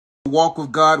Walk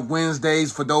with God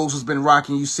Wednesdays. For those who's been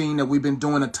rocking, you've seen that we've been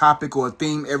doing a topic or a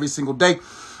theme every single day.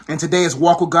 And today is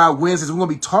Walk with God Wednesdays. We're going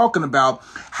to be talking about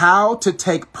how to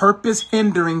take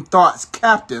purpose-hindering thoughts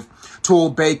captive to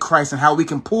obey Christ and how we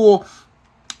can pull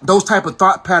those type of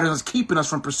thought patterns keeping us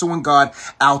from pursuing God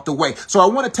out the way. So I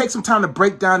want to take some time to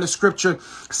break down the scripture,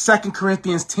 2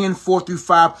 Corinthians 10,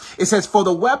 4-5. It says, "For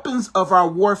the weapons of our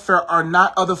warfare are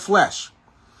not of the flesh,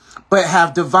 but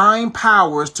have divine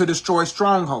powers to destroy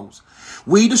strongholds.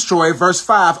 We destroy," verse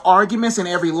 5, "arguments and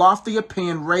every lofty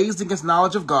opinion raised against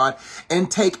knowledge of God, and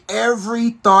take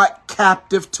every thought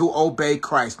captive to obey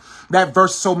Christ." That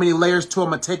verse, so many layers to it. I'm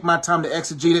going to take my time to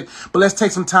exegete it, but let's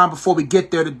take some time before we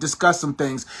get there to discuss some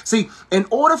things. See, in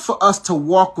order for us to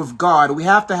walk with God, we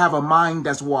have to have a mind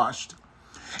that's washed.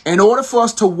 In order for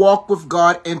us to walk with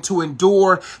God and to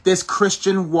endure this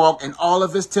Christian walk and all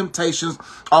of its temptations,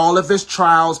 all of its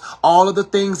trials, all of the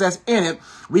things that's in it,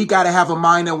 we got to have a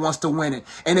mind that wants to win it.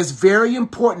 And it's very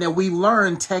important that we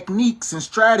learn techniques and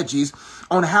strategies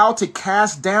on how to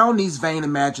cast down these vain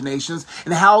imaginations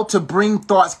and how to bring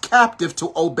thoughts captive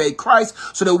to obey Christ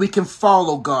so that we can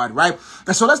follow God, right?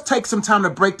 And so let's take some time to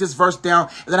break this verse down.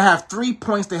 And then I have 3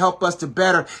 points to help us to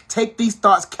better take these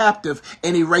thoughts captive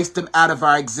and erase them out of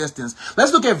our existence.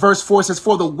 Let's look at verse 4. It says,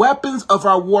 "For the weapons of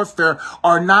our warfare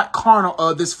are not carnal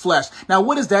of this flesh." Now,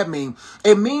 what does that mean?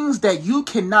 It means that you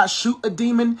cannot shoot a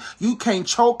demon. You can't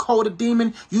chokehold a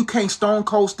demon. You can't stone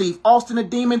cold Steve Austin a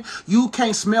demon. You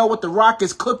can't smell what the Rock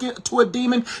is cooking to a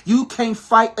demon. You can't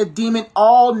fight a demon.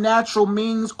 All natural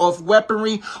means of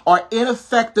weaponry are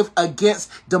ineffective against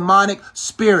demonic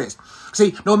spirits.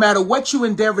 See, no matter what you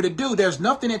endeavor to do, there's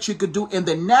nothing that you could do in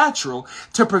the natural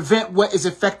to prevent what is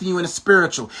affecting you in the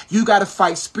spiritual. You got to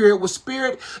fight spirit with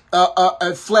spirit,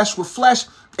 flesh with flesh.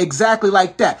 Exactly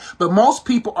like that. But most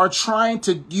people are trying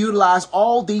to utilize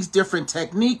all these different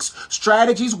techniques,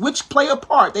 strategies, which play a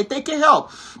part. They can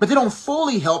help, but they don't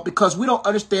fully help because we don't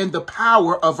understand the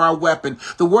power of our weapon.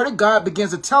 The word of God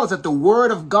begins to tell us that the word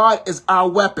of God is our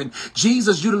weapon.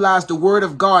 Jesus utilized the word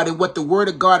of God and what the word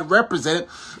of God represented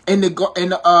in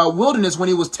the wilderness when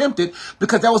he was tempted,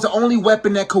 because that was the only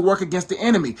weapon that could work against the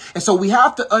enemy. And so we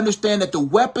have to understand that the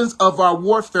weapons of our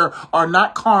warfare are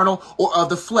not carnal or of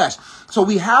the flesh. So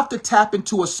we have to tap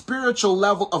into a spiritual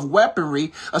level of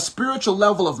weaponry, a spiritual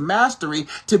level of mastery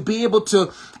to be able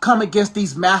to come against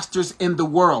these masters in the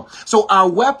world. So our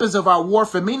weapons of our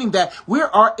warfare, meaning that we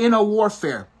are in a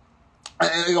warfare.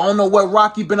 I don't know what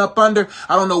rock you've been up under.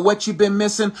 I don't know what you've been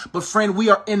missing. But friend, we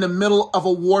are in the middle of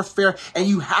a warfare and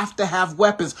you have to have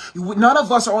weapons. None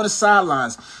of us are on the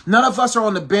sidelines. None of us are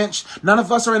on the bench. None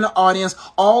of us are in the audience.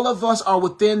 All of us are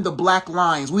within the black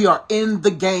lines. We are in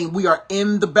the game. We are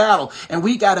in the battle. And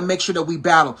we got to make sure that we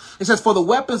battle. It says, "For the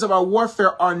weapons of our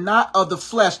warfare are not of the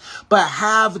flesh, but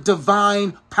have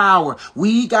divine power."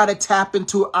 We got to tap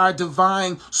into our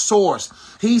divine source.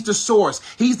 He's the source.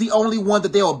 He's the only one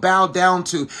that they'll bow down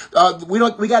to.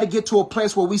 We got to get to a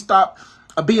place where we stop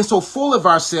being so full of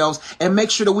ourselves and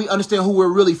make sure that we understand who we're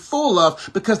really full of,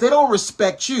 because they don't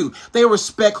respect you. They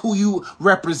respect who you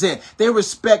represent. They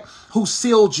respect who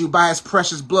sealed you by his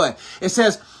precious blood. It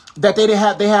says that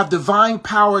they have divine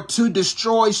power to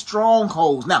destroy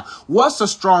strongholds. Now, what's a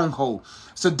stronghold?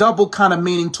 It's a double kind of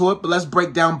meaning to it, but let's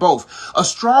break down both. A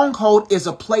stronghold is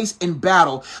a place in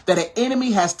battle that an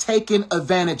enemy has taken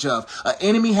advantage of. An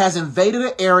enemy has invaded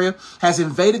an area, has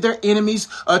invaded their enemy's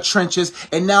trenches,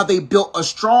 and now they built a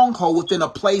stronghold within a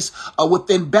place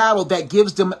within battle that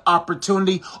gives them an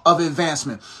opportunity of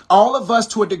advancement. All of us,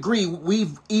 to a degree,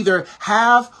 we either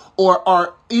have or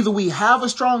are we have a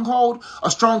stronghold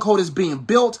is being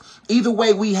built. Either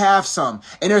way, we have some.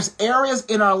 And there's areas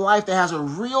in our life that has a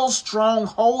real strong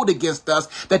hold against us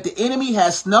that the enemy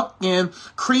has snuck in,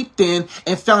 creeped in,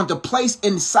 and found a place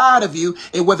inside of you,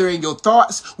 and whether in your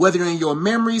thoughts, whether in your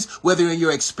memories, whether in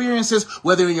your experiences,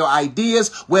 whether in your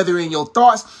ideas, whether in your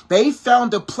thoughts, they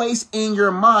found a place in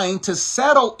your mind to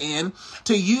settle in,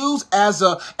 to use as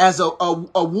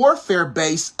a warfare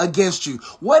base against you.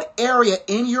 What area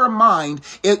in your mind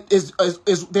is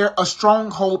there a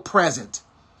stronghold present?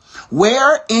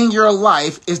 Where in your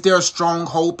life is there a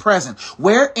stronghold present?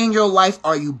 Where in your life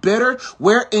are you bitter?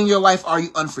 Where in your life are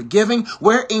you unforgiving?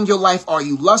 Where in your life are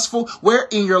you lustful? Where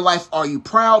in your life are you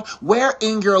proud? Where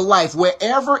in your life,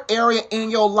 wherever area in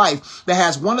your life that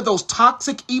has one of those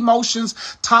toxic emotions,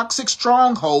 toxic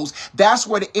strongholds, that's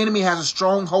where the enemy has a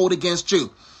stronghold against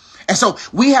you. And so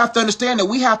we have to understand that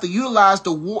we have to utilize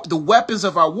the weapons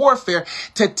of our warfare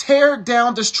to tear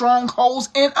down the strongholds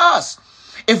in us.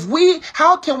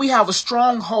 How can we have a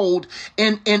stronghold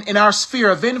in our sphere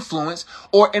of influence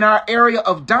or in our area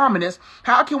of dominance?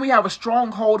 How can we have a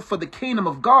stronghold for the kingdom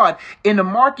of God in the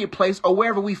marketplace or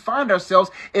wherever we find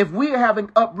ourselves if we are having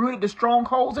uprooted the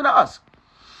strongholds in us?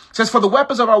 It says, for the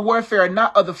weapons of our warfare are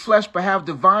not of the flesh, but have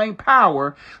divine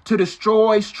power to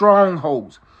destroy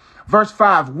strongholds. Verse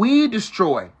 5, we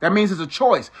destroy. That means it's a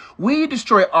choice. We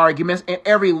destroy arguments and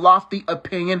every lofty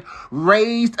opinion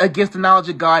raised against the knowledge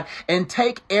of God and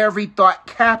take every thought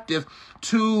captive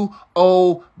to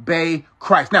obey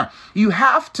Christ. Now, you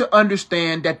have to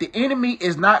understand that the enemy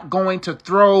is not going to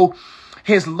throw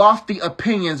his lofty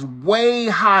opinions way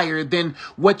higher than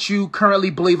what you currently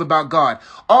believe about God.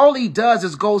 All he does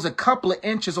is goes a couple of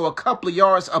inches or a couple of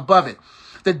yards above it.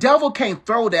 The devil can't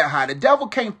throw that high. The devil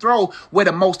can't throw where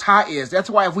the most high is. That's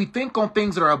why if we think on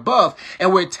things that are above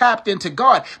and we're tapped into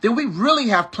God, then we really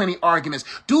have plenty of arguments.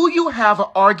 Do you have an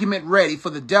argument ready for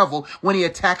the devil when he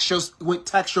attacks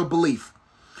your belief?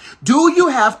 Do you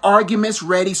have arguments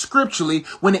ready scripturally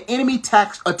when the enemy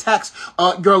attacks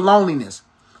your loneliness?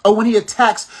 Or when he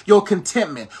attacks your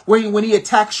contentment, when he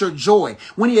attacks your joy,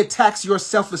 when he attacks your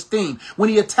self-esteem, when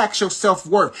he attacks your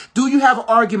self-worth? Do you have an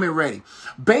argument ready?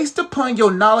 Based upon your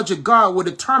knowledge of God will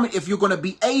determine if you're going to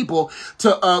be able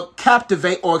to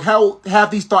captivate or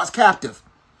have these thoughts captive.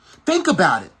 Think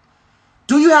about it.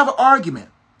 Do you have an argument?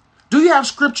 Do you have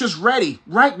scriptures ready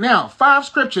right now? 5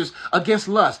 scriptures against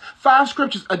lust, 5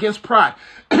 scriptures against pride,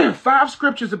 5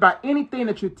 scriptures about anything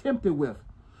that you're tempted with.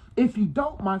 If you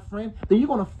don't, my friend, then you're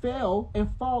going to fail and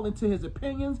fall into his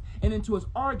opinions and into his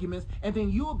arguments, and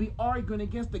then you'll be arguing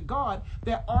against the God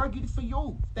that argued for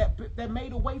you, that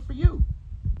made a way for you.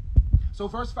 So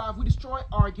verse 5, we destroy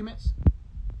arguments.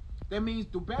 That means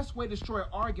the best way to destroy an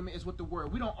argument is with the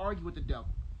word. We don't argue with the devil.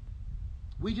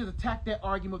 We just attack that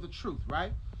argument with the truth,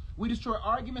 right? We destroy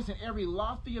arguments and every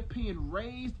lofty opinion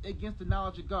raised against the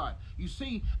knowledge of God. You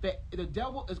see that the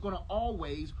devil is going to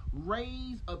always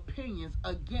raise opinions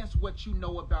against what you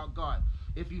know about God.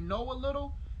 If you know a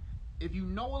little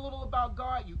about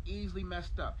God, you easily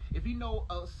messed up. If you know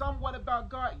somewhat about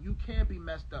God, you can be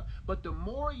messed up. But the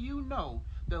more you know,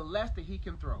 the less that he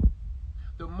can throw.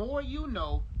 The more you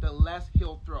know, the less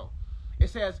he'll throw. It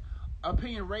says,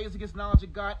 opinion raised against knowledge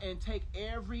of God and take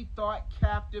every thought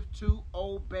captive to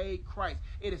obey Christ.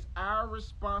 It is our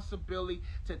responsibility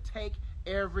to take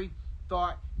every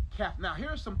thought captive. Now, here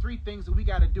are some 3 things that we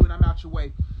got to do, and I'm out your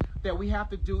way, that we have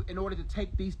to do in order to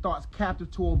take these thoughts captive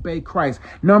to obey Christ.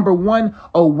 Number 1,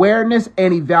 awareness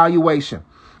and evaluation.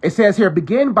 It says here,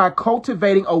 begin by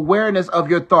cultivating awareness of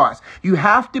your thoughts. You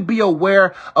have to be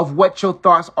aware of what your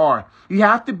thoughts are. You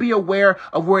have to be aware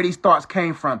of where these thoughts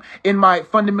came from. In my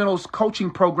fundamentals coaching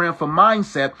program for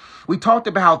mindset, we talked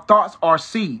about how thoughts are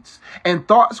seeds and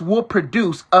thoughts will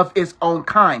produce of its own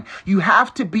kind. You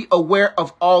have to be aware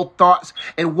of all thoughts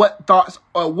and what thoughts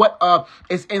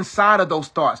is inside of those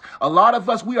thoughts. A lot of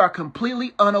us, we are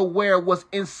completely unaware of what's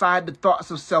inside the thoughts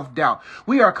of self-doubt.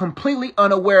 We are completely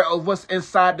unaware of what's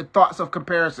inside the thoughts of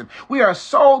comparison. We are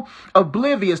so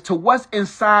oblivious to what's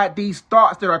inside these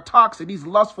thoughts that are toxic, these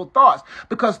lustful thoughts,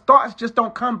 because thoughts just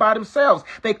don't come by themselves.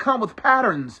 They come with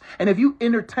patterns. And if you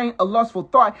entertain a lustful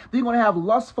thought, then you're going to have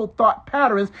lustful thought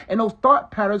patterns, and those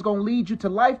thought patterns are going to lead you to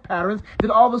life patterns.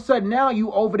 Then all of a sudden now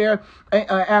you over there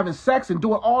having sex and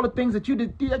doing all the things that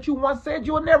you once said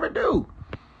you would never do.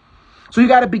 So you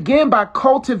got to begin by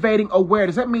cultivating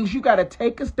awareness. That means you got to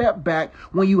take a step back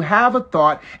when you have a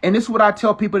thought. And this is what I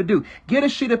tell people to do. Get a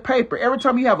sheet of paper. Every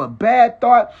time you have a bad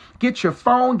thought, get your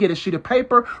phone, get a sheet of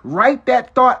paper, write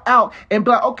that thought out and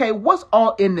be like, okay, what's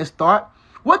all in this thought?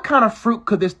 What kind of fruit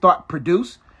could this thought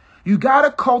produce? You got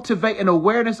to cultivate an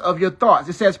awareness of your thoughts.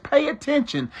 It says pay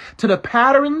attention to the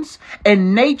patterns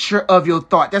and nature of your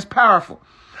thought. That's powerful.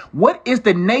 What is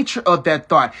the nature of that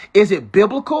thought? Is it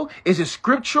biblical? Is it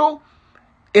scriptural?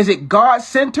 Is it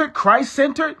God-centered,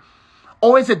 Christ-centered?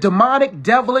 Or is it demonic,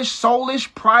 devilish,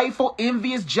 soulish, prideful,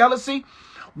 envious, jealousy?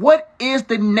 What is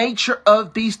the nature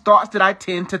of these thoughts that I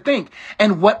tend to think?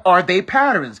 And what are they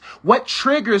patterns? What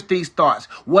triggers these thoughts?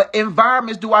 What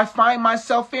environments do I find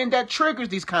myself in that triggers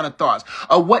these kind of thoughts?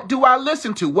 Or what do I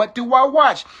listen to? What do I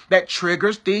watch that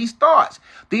triggers these thoughts?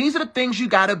 These are the things you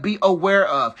got to be aware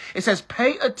of. It says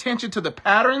pay attention to the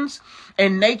patterns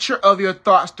and nature of your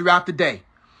thoughts throughout the day.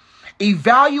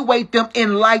 Evaluate them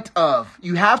in light of.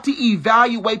 You have to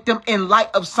evaluate them in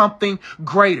light of something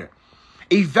greater.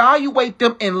 Evaluate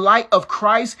them in light of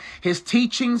Christ, his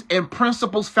teachings and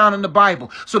principles found in the Bible.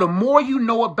 So the more you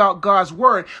know about God's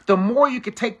word, the more you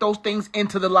can take those things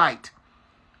into the light.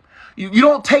 You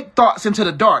don't take thoughts into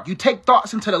the dark. You take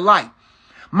thoughts into the light.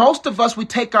 Most of us, we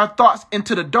take our thoughts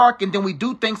into the dark and then we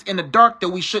do things in the dark that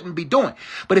we shouldn't be doing.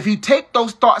 But if you take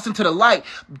those thoughts into the light,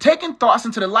 taking thoughts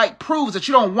into the light proves that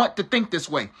you don't want to think this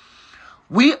way.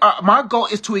 My goal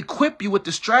is to equip you with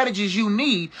the strategies you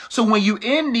need so when you're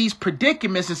in these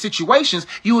predicaments and situations,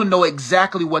 you will know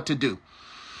exactly what to do.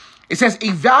 It says,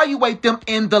 evaluate them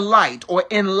in the light or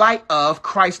in light of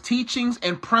Christ's teachings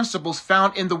and principles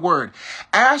found in the word.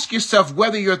 Ask yourself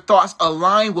whether your thoughts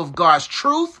align with God's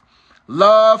truth,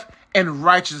 love, and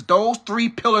righteousness. Those three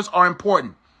pillars are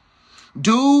important.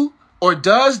 Do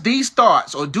these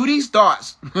thoughts,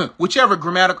 whichever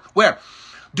grammatical,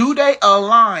 do they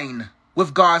align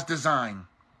with God's design?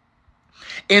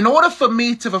 In order for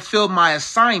me to fulfill my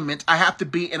assignment, I have to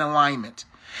be in alignment.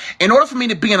 In order for me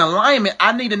to be in alignment,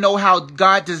 I need to know how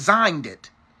God designed it.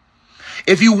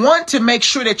 If you want to make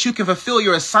sure that you can fulfill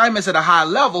your assignments at a high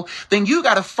level, then you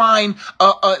got to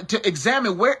to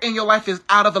examine where in your life is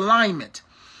out of alignment.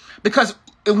 Because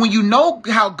when you know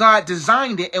how God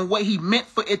designed it and what he meant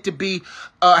for it to be,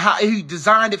 how he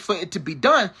designed it for it to be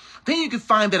done, then you can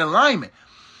find that alignment.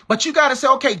 But you got to say,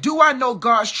 okay, do I know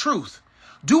God's truth?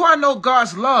 Do I know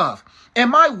God's love?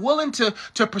 Am I willing to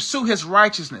pursue his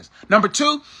righteousness? Number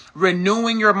 2,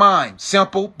 renewing your mind.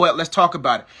 Simple, but let's talk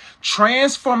about it.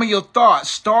 Transforming your thoughts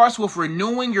starts with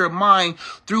renewing your mind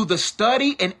through the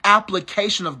study and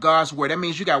application of God's word. That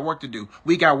means you got work to do.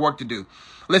 We got work to do.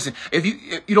 Listen, if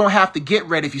you don't have to get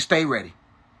ready if you stay ready.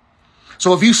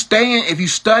 So if you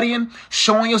studying,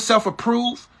 showing yourself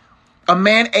approved, a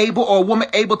man able or a woman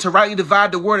able to rightly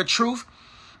divide the word of truth,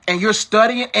 and you're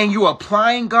studying and you're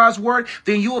applying God's word,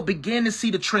 then you will begin to see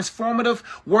the transformative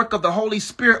work of the Holy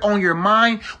Spirit on your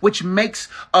mind, which makes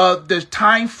the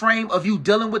time frame of you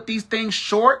dealing with these things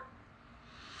short.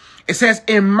 It says,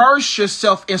 immerse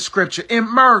yourself in scripture.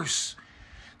 Immerse.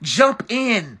 Jump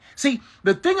in. See,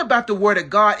 the thing about the word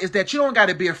of God is that you don't got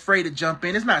to be afraid to jump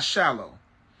in. It's not shallow.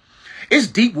 It's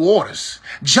deep waters.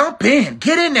 Jump in.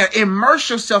 Get in there. Immerse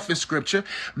yourself in scripture.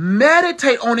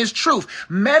 Meditate on his truth.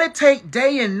 Meditate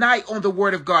day and night on the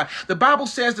word of God. The Bible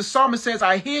says, the psalmist says,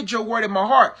 I hid your word in my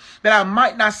heart that I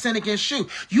might not sin against you.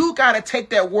 You got to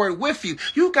take that word with you.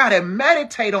 You got to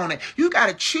meditate on it. You got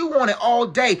to chew on it all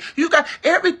day. You got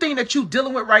everything that you're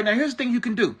dealing with right now. Here's the thing you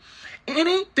can do.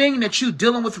 Anything that you're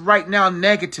dealing with right now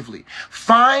negatively,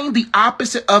 find the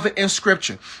opposite of it in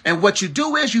scripture. And what you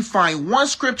do is you find one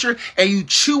scripture and you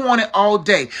chew on it all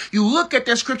day. You look at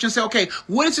that scripture and say, okay,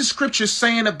 what is the scripture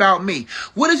saying about me?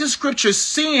 What is the scripture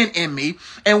seeing in me?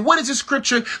 And what is the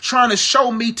scripture trying to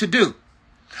show me to do?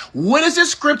 What does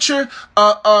this scripture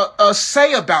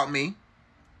say about me?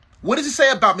 What does it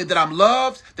say about me? That I'm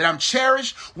loved, that I'm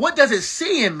cherished? What does it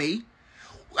see in me?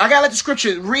 I got to let the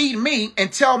scripture read me and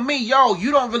tell me, yo,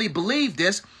 you don't really believe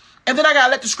this. And then I got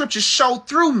to let the scripture show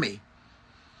through me.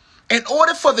 In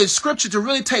order for the scripture to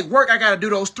really take work, I got to do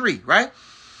those 3, right?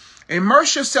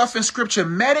 Immerse yourself in scripture,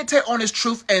 meditate on his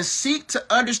truth, and seek to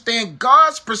understand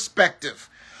God's perspective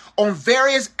on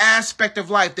various aspects of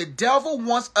life. The devil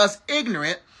wants us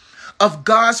ignorant of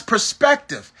God's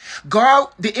perspective.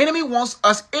 The enemy wants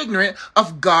us ignorant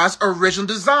of God's original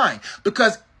design,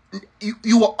 because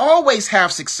you will always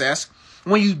have success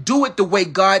when you do it the way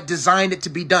God designed it to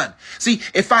be done. See,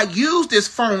 if I use this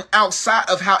phone outside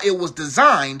of how it was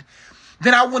designed,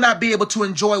 then I will not be able to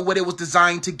enjoy what it was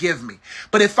designed to give me.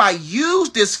 But if I use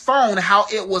this phone how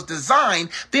it was designed,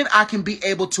 then I can be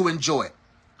able to enjoy it.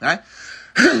 Right?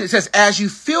 It says, as you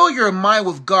fill your mind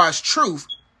with God's truth,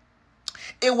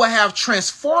 it will have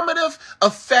transformative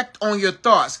effect on your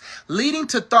thoughts, leading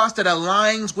to thoughts that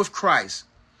aligns with Christ.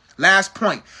 Last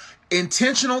point,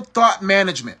 intentional thought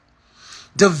management.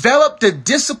 Develop the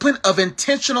discipline of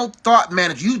intentional thought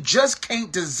management. You just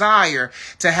can't desire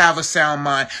to have a sound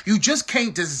mind. You just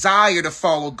can't desire to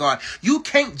follow God. You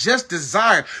can't just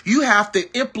desire. You have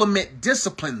to implement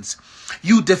disciplines.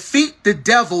 You defeat the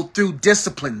devil through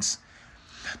disciplines.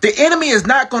 The enemy is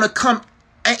not going to come.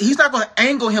 He's not going to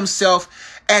angle himself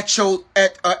at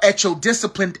your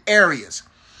disciplined areas.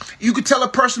 You can tell a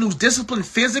person who's disciplined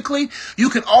physically, you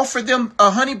can offer them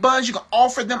honey buns, you can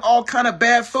offer them all kind of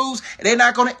bad foods, and they're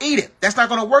not going to eat it. That's not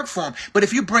going to work for them. But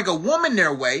if you bring a woman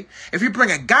their way, if you bring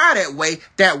a guy that way,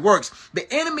 that works.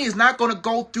 The enemy is not going to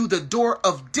go through the door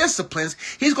of disciplines.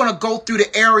 He's going to go through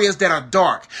the areas that are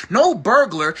dark. No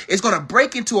burglar is going to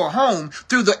break into a home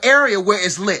through the area where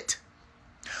it's lit.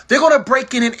 They're going to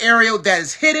break in an area that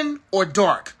is hidden or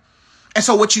dark. And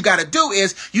so what you got to do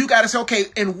is you got to say, okay,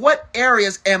 in what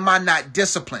areas am I not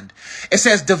disciplined? It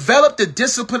says develop the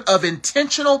discipline of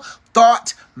intentional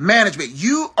thought management.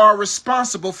 You are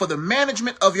responsible for the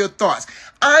management of your thoughts.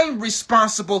 I'm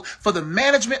responsible for the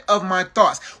management of my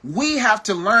thoughts. We have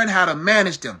to learn how to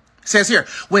manage them. It says here,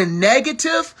 when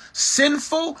negative,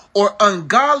 sinful, or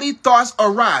ungodly thoughts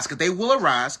arise, because they will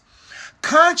arise,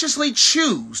 consciously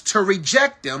choose to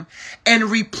reject them and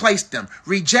replace them.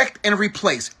 Reject and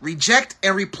replace. Reject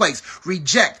and replace.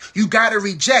 Reject. You got to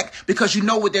reject because you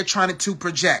know what they're trying to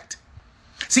project.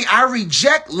 See, I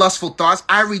reject lustful thoughts.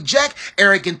 I reject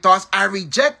arrogant thoughts. I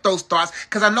reject those thoughts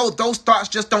because I know those thoughts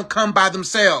just don't come by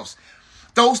themselves.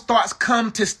 Those thoughts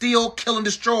come to steal, kill, and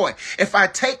destroy. If I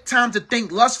take time to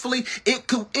think lustfully,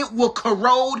 it will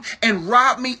corrode and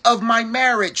rob me of my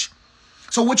marriage.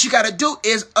 So what you got to do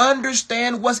is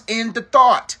understand what's in the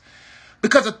thought,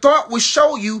 because a thought will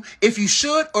show you if you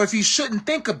should or if you shouldn't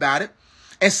think about it.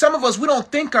 And some of us, we don't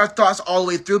think our thoughts all the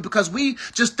way through because we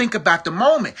just think about the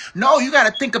moment. No, you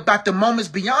got to think about the moments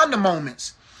beyond the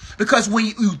moments, because when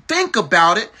you think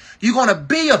about it, you're going to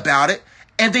be about it,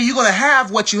 and then you're going to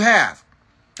have what you have.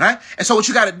 Right? And so what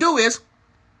you got to do is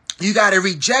you got to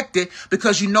reject it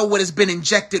because you know what it's been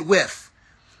injected with.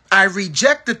 I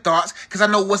reject the thoughts because I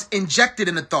know what's injected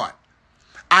in the thought.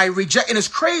 I reject, and it's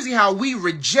crazy how we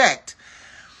reject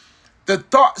the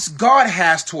thoughts God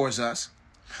has towards us,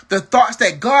 the thoughts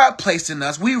that God placed in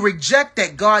us. We reject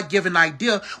that God-given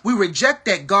idea. We reject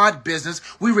that God business.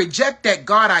 We reject that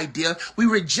God idea. We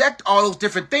reject all those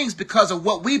different things because of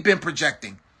what we've been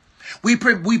projecting. We've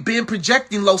been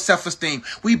projecting low self-esteem.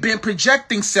 We've been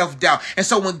projecting self-doubt. And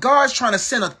so when God's trying to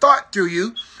send a thought through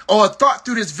you, or a thought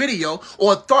through this video,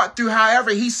 or a thought through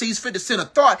however he sees fit to send a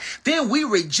thought, then we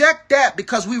reject that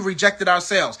because we rejected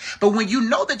ourselves. But when you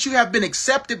know that you have been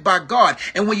accepted by God,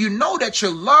 and when you know that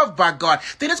you're loved by God,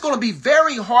 then it's going to be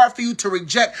very hard for you to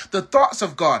reject the thoughts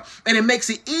of God. And it makes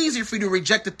it easier for you to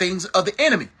reject the things of the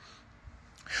enemy.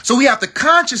 So we have to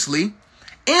consciously,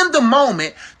 in the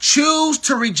moment, choose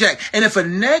to reject. And if a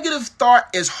negative thought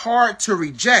is hard to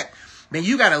reject, then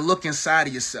you got to look inside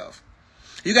of yourself.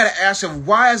 You got to ask yourself,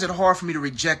 why is it hard for me to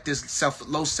reject this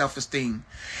low self-esteem,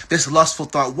 this lustful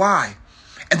thought? Why?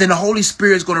 And then the Holy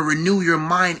Spirit is going to renew your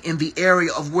mind in the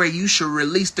area of where you should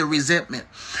release the resentment,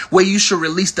 where you should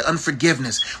release the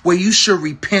unforgiveness, where you should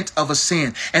repent of a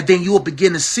sin. And then you will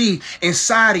begin to see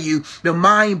inside of you the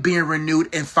mind being renewed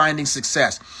and finding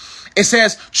success. It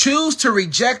says, choose to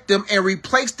reject them and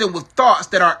replace them with thoughts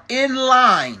that are in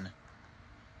line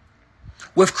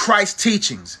with Christ's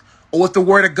teachings or with the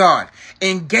word of God.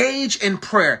 Engage in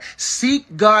prayer.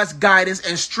 Seek God's guidance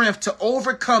and strength to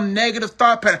overcome negative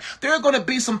thought patterns. There are going to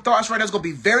be some thoughts right now that's going to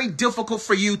be very difficult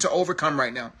for you to overcome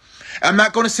right now. I'm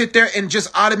not going to sit there and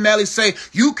just automatically say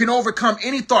you can overcome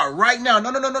any thought right now.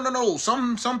 No.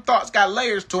 Some thoughts got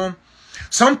layers to them.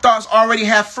 Some thoughts already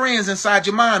have friends inside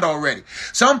your mind already.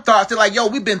 Some thoughts, they're like, yo,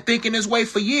 we've been thinking this way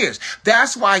for years.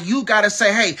 That's why you got to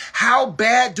say, hey, how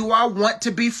bad do I want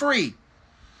to be free?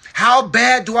 How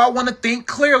bad do I want to think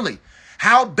clearly?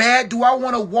 How bad do I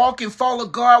want to walk and follow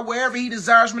God wherever he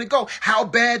desires me to go? How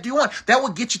bad do you want? That will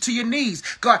get you to your knees.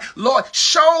 God, Lord,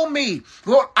 show me.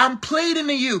 Lord, I'm pleading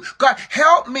to you. God,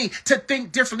 help me to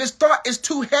think different. This thought is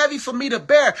too heavy for me to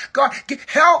bear. God,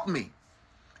 help me.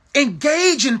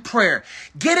 Engage in prayer.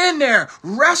 Get in there.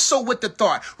 Wrestle with the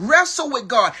thought. Wrestle with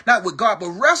God. Not with God, but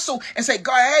wrestle and say,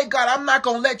 God, hey, God, I'm not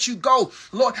going to let you go.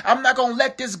 Lord, I'm not going to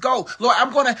let this go. Lord,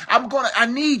 I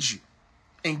need you.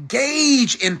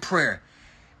 Engage in prayer.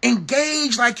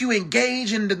 Engage like you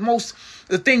engage in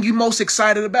the thing you're most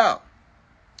excited about.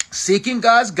 Seeking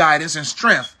God's guidance and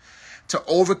strength to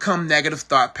overcome negative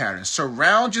thought patterns.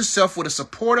 Surround yourself with a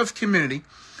supportive community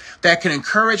that can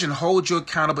encourage and hold you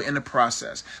accountable in the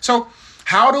process. So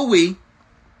how do we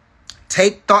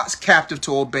take thoughts captive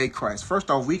to obey Christ? First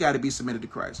off, we got to be submitted to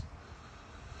Christ.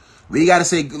 We got to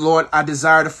say, Lord, I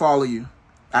desire to follow you.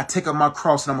 I take up my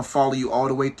cross and I'm going to follow you all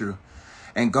the way through.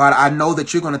 And God, I know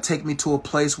that you're going to take me to a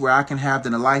place where I can have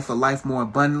a life more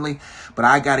abundantly, but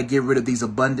I got to get rid of these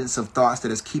abundance of thoughts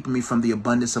that is keeping me from the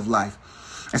abundance of life.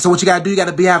 And so what you got to do, you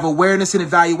got to have awareness and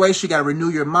evaluation. You got to renew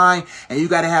your mind, and you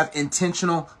got to have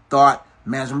intentional thought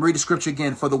management. Read the scripture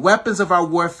again. For the weapons of our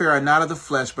warfare are not of the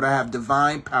flesh, but I have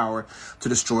divine power to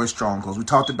destroy strongholds. We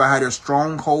talked about how there's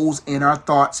strongholds in our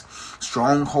thoughts,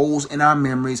 strongholds in our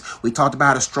memories. We talked about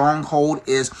how the stronghold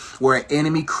is where an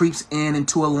enemy creeps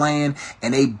into a land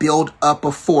and they build up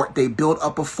a fort. They build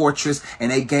up a fortress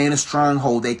and they gain a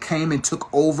stronghold. They came and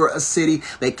took over a city.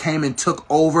 They came and took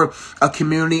over a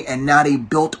community, and now they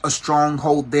built a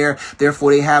stronghold there. Therefore,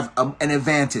 they have an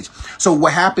advantage. So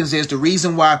what happens is the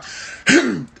reason why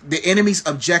The enemy's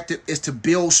objective is to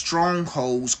build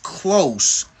strongholds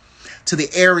close to the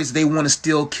areas they want to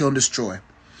steal, kill, and destroy.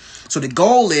 So the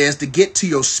goal is to get to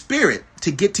your spirit,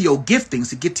 to get to your giftings,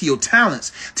 to get to your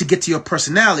talents, to get to your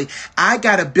personality. I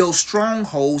got to build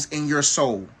strongholds in your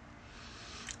soul.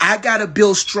 I got to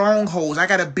build strongholds. I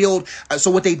got to build.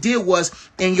 So what they did was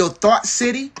in your thought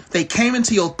city, they came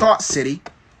into your thought city,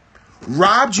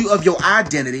 robbed you of your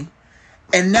identity.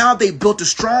 And now they built a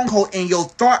stronghold in your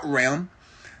thought realm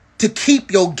to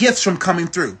keep your gifts from coming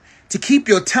through, to keep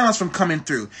your talents from coming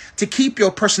through, to keep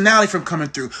your personality from coming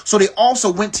through. So they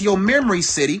also went to your memory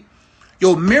city,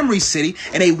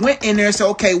 and they went in there and said,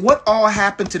 okay, what all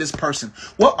happened to this person?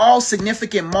 What all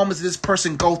significant moments did this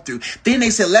person go through? Then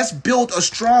they said, let's build a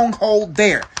stronghold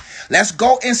there. Let's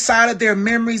go inside of their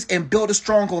memories and build a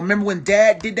stronghold. Remember when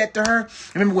dad did that to her?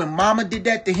 Remember when mama did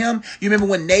that to him? You remember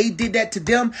when they did that to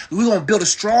them? We're going to build a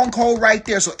stronghold right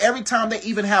there. So every time they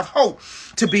even have hope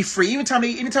to be free, anytime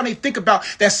they think about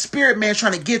that spirit man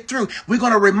trying to get through, we're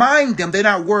going to remind them they're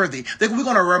not worthy. We're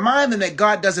going to remind them that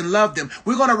God doesn't love them.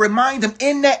 We're going to remind them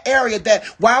in that area that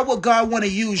why would God want to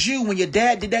use you when your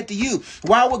dad did that to you?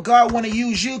 Why would God want to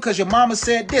use you because your mama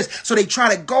said this? So they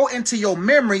try to go into your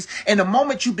memories, and the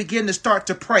moment you begin to start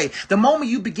to pray, the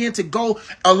moment you begin to go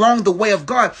along the way of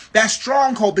God, that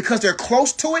stronghold, because they're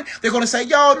close to it, they're going to say,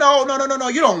 yo, no,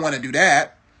 you don't want to do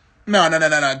that. No.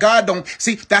 God don't.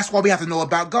 See, that's why we have to know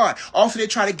about God. Also, they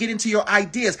try to get into your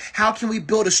ideas. How can we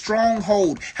build a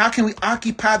stronghold? How can we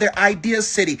occupy their idea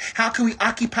city? How can we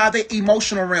occupy their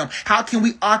emotional realm? How can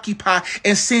we occupy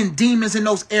and send demons in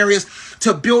those areas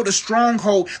to build a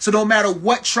stronghold? So no matter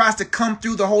what tries to come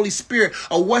through the Holy Spirit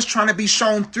or what's trying to be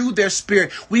shown through their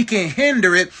spirit, we can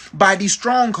hinder it by these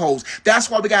strongholds. That's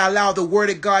why we got to allow the word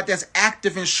of God that's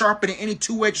active and sharper than any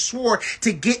two-edged sword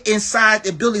to get inside the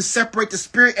ability to separate the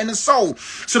spirit and the soul.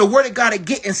 So the word of God to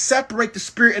get and separate the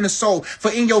spirit and the soul.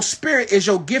 For in your spirit is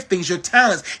your giftings, your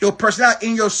talents, your personality.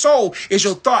 In your soul is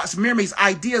your thoughts, memories,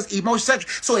 ideas, emotions.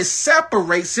 So it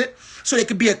separates it so there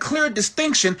can be a clear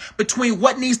distinction between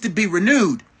what needs to be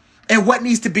renewed and what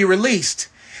needs to be released.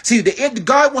 See,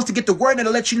 God wants to get the word in there to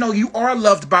let you know you are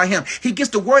loved by him. He gets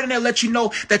the word in there to let you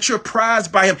know that you're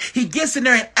prized by him. He gets in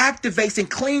there and activates and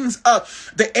cleans up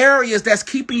the areas that's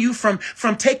keeping you from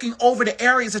taking over the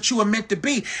areas that you are meant to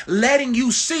be, letting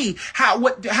you see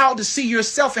how to see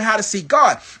yourself and how to see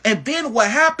God. And then what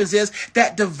happens is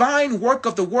that divine work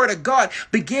of the word of God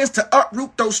begins to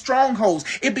uproot those strongholds.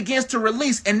 It begins to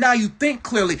release, and now you think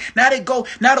clearly. Now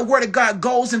the word of God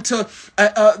goes into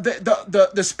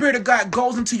the spirit of God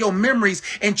goes into your memories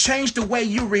and change the way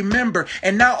you remember.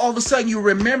 And now all of a sudden you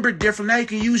remember different. Now you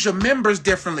can use your members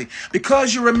differently.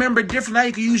 Because you remember different, now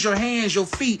you can use your hands, your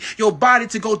feet, your body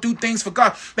to go do things for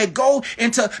God. They go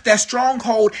into that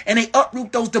stronghold and they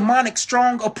uproot those demonic,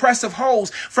 strong, oppressive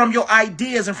holds from your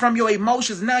ideas and from your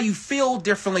emotions. Now you feel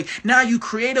differently. Now you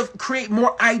create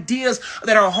more ideas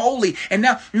that are holy. And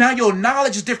now your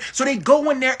knowledge is different. So they go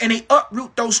in there and they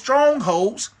uproot those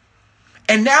strongholds.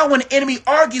 And now when the enemy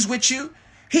argues with you,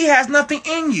 he has nothing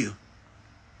in you.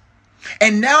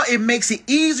 And now it makes it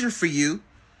easier for you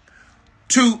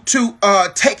to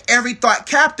take every thought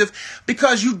captive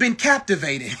because you've been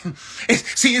captivated.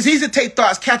 It's easy to take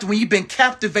thoughts captive when you've been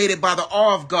captivated by the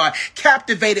awe of God,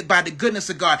 captivated by the goodness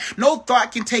of God. No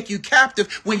thought can take you captive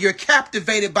when you're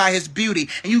captivated by his beauty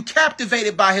and you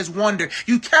captivated by his wonder.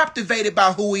 You captivated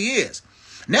by who he is.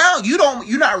 Now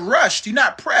you're not rushed. You're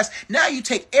not pressed. Now you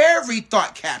take every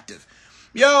thought captive.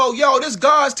 Yo, this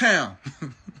God's town.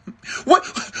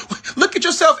 Look at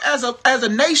yourself as a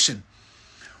nation.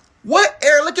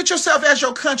 Look at yourself as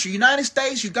your country. United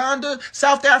States, Uganda,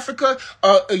 South Africa,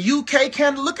 UK,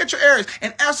 Canada. Look at your areas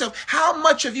and ask yourself how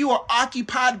much of you are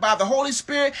occupied by the Holy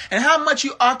Spirit and how much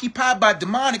you occupied by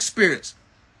demonic spirits.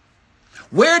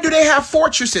 Where do they have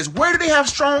fortresses? Where do they have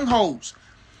strongholds?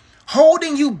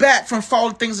 Holding you back from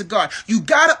following things of God. You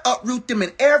got to uproot them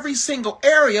in every single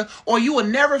area or you will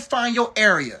never find your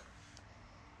area.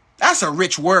 That's a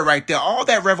rich word right there. All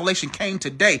that revelation came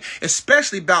today,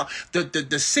 especially about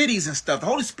the cities and stuff. The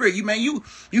Holy Spirit,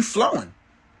 you flowing.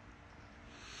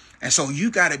 And so you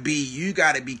gotta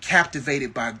be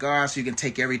captivated by God so you can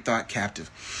take every thought captive.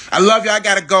 I love you. I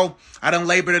gotta go. I done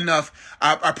labored enough.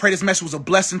 I pray this message was a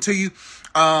blessing to you.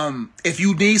 If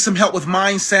you need some help with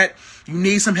mindset, You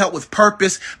need some help with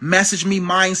purpose, message me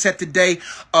mindset today.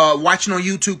 Watching on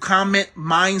YouTube, comment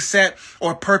mindset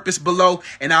or purpose below,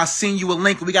 and I'll send you a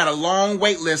link. We got a long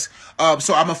wait list.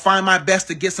 So I'm going to find my best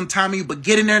to get some time in you, but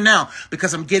get in there now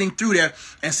because I'm getting through there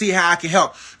and see how I can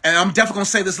help. And I'm definitely going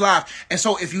to say this live. And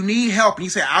so if you need help and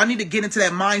you say, I need to get into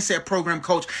that mindset program,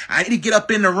 coach, I need to get up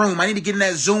in the room, I need to get in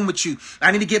that Zoom with you,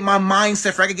 I need to get my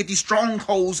mindset for I can get these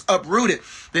strongholds uprooted,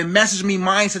 then message me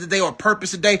mindset today or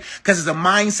purpose today, because it's a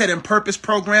mindset and purpose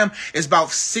program. It's about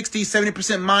 60-70%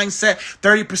 mindset,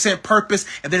 30% purpose,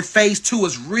 and then phase 2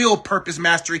 is real purpose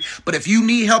mastery. But if you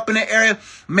need help in that area,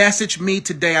 message me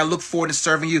today. I look forward to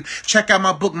serving you. Check out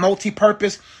my book,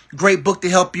 Multi-Purpose. Great book to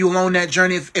help you along that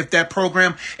journey. If that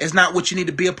program is not what you need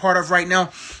to be a part of right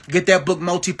now, get that book,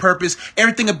 Multi-Purpose.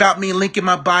 Everything about me, link in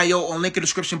my bio or link in the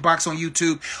description box on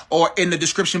YouTube or in the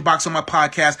description box on my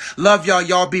podcast. Love y'all.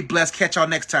 Y'all be blessed. Catch y'all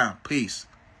next time. Peace.